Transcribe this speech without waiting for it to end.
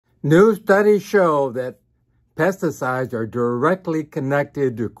New studies show that pesticides are directly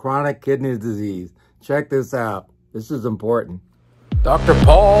connected to chronic kidney disease. Check this out. This is important. Dr.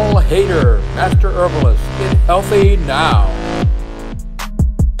 Paul Haider, Master Herbalist. Get healthy now.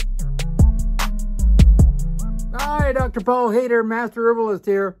 Hi, Dr. Paul Haider, Master Herbalist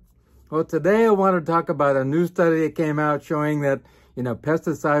here. Well, today I want to talk about a new study that came out showing that,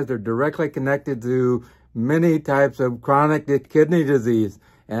 pesticides are directly connected to many types of chronic kidney disease.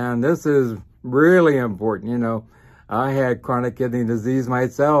 And this is really important. I had chronic kidney disease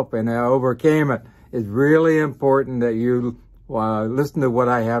myself and I overcame it. It's really important that you listen to what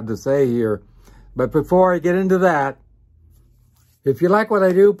I have to say here. But before I get into that, if you like what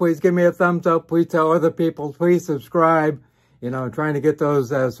I do, please give me a thumbs up. Please tell other people. Please subscribe. Trying to get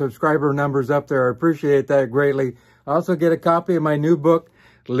those subscriber numbers up there. I appreciate that greatly. Also get a copy of my new book,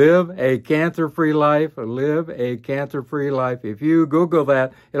 Live a Cancer-Free Life. Live a Cancer-Free Life. If you Google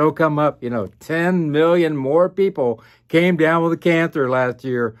that, it'll come up. 10 million more people came down with cancer last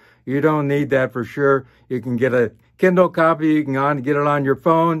year. You don't need that for sure. You can get a Kindle copy. You can get it on your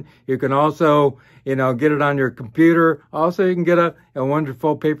phone. You can also, get it on your computer. Also, you can get a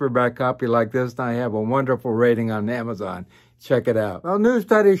wonderful paperback copy like this. And I have a wonderful rating on Amazon. Check it out. Well, new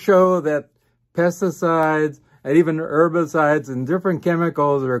studies show that pesticides and even herbicides and different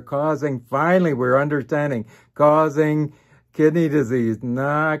chemicals are finally we're understanding, causing kidney disease.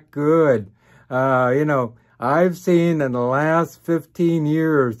 Not good. I've seen in the last 15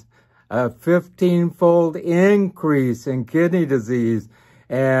 years, a 15-fold increase in kidney disease.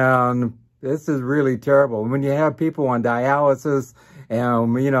 And this is really terrible. When you have people on dialysis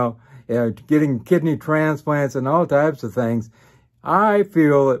and, getting kidney transplants and all types of things, I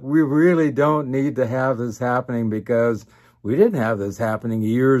feel that we really don't need to have this happening because we didn't have this happening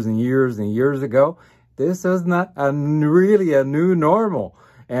years and years and years ago. This is not really a new normal,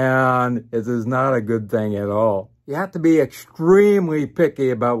 and it is not a good thing at all. You have to be extremely picky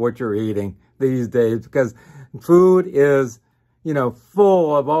about what you're eating these days because food is,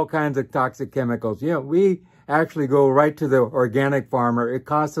 full of all kinds of toxic chemicals. We actually go right to the organic farmer. It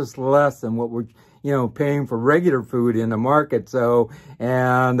costs us less than what we're paying for regular food in the market.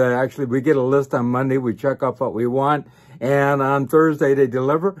 Actually we get a list on Monday. We check off what we want. And on Thursday they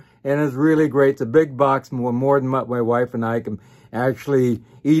deliver. And it's really great. It's a big box, more than what my wife and I can actually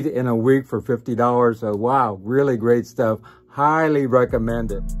eat in a week for $50. So wow, really great stuff. Highly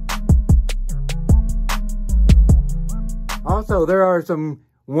recommend it. Also, there are some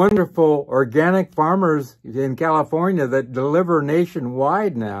wonderful organic farmers in California that deliver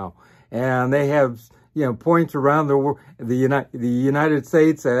nationwide now. And they have, points around the United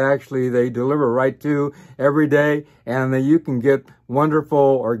States that actually they deliver right to every day. And that you can get wonderful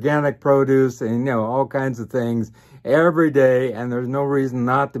organic produce and, all kinds of things every day. And there's no reason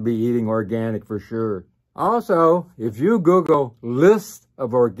not to be eating organic for sure. Also, if you Google list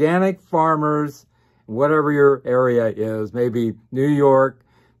of organic farmers, whatever your area is, maybe New York,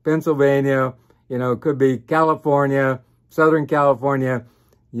 Pennsylvania, it could be California, Southern California,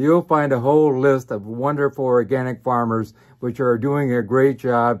 you'll find a whole list of wonderful organic farmers which are doing a great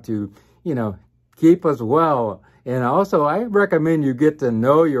job to, keep us well. And also, I recommend you get to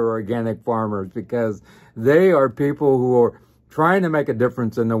know your organic farmers because they are people who are trying to make a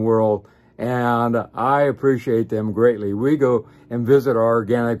difference in the world. And I appreciate them greatly. We go and visit our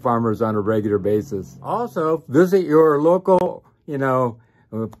organic farmers on a regular basis. Also, visit your local,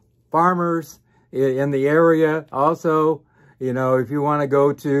 farmers in the area. Also, if you want to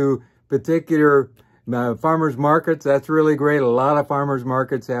go to particular farmers markets, that's really great. A lot of farmers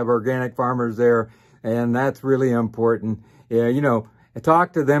markets have organic farmers there, and that's really important.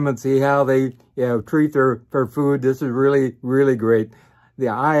 Talk to them and see how they treat their food. This is really, really great.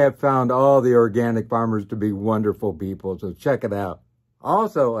 I have found all the organic farmers to be wonderful people, so check it out.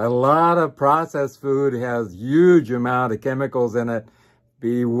 Also, a lot of processed food has huge amount of chemicals in it.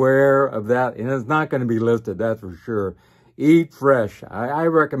 Beware of that, and it's not going to be listed, that's for sure. Eat fresh. I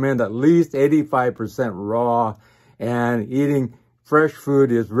recommend at least 85% raw, and eating fresh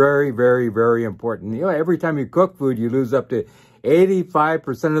food is very, very, very important. Every time you cook food, you lose up to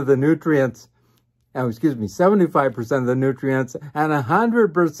 85% of the nutrients. 75% of the nutrients and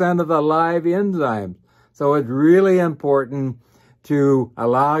 100% of the live enzymes. So it's really important to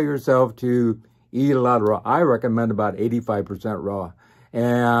allow yourself to eat a lot of raw. I recommend about 85% raw.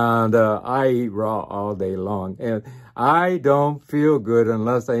 And I eat raw all day long. And I don't feel good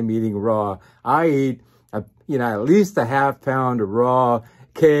unless I'm eating raw. I eat, at least a half pound of raw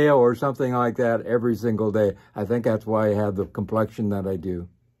kale or something like that every single day. I think that's why I have the complexion that I do.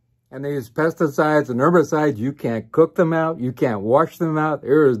 And these pesticides and herbicides, you can't cook them out. You can't wash them out.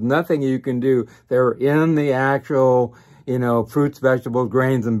 There is nothing you can do. They're in the actual, fruits, vegetables,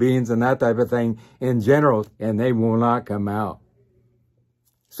 grains, and beans, and that type of thing in general, and they will not come out.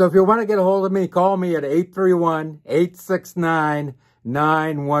 So if you want to get a hold of me, call me at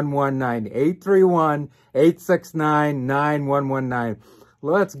 831-869-9119. 831-869-9119.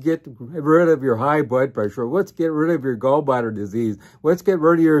 Let's get rid of your high blood pressure. Let's get rid of your gallbladder disease. Let's get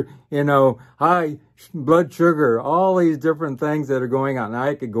rid of your, high blood sugar, all these different things that are going on. Now,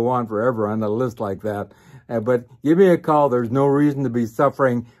 I could go on forever on a list like that. But give me a call. There's no reason to be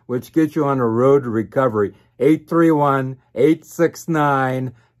suffering, which gets you on the road to recovery.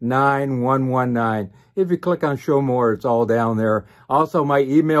 831-869-9119. If you click on Show More, it's all down there. Also, my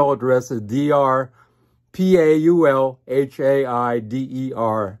email address is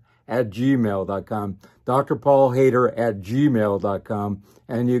drpaulhaider@gmail.com. drpaulhaider@gmail.com.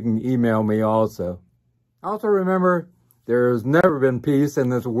 And you can email me also. Also remember, there's never been peace in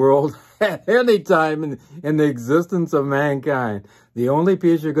this world at any time in the existence of mankind. The only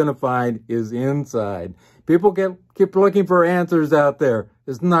peace you're going to find is inside. People keep looking for answers out there.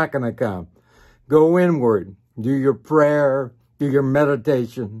 It's not going to come. Go inward. Do your prayer. Do your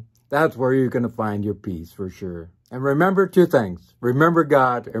meditation. That's where you're going to find your peace for sure. And remember two things. Remember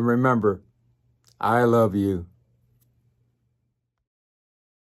God, and remember, I love you.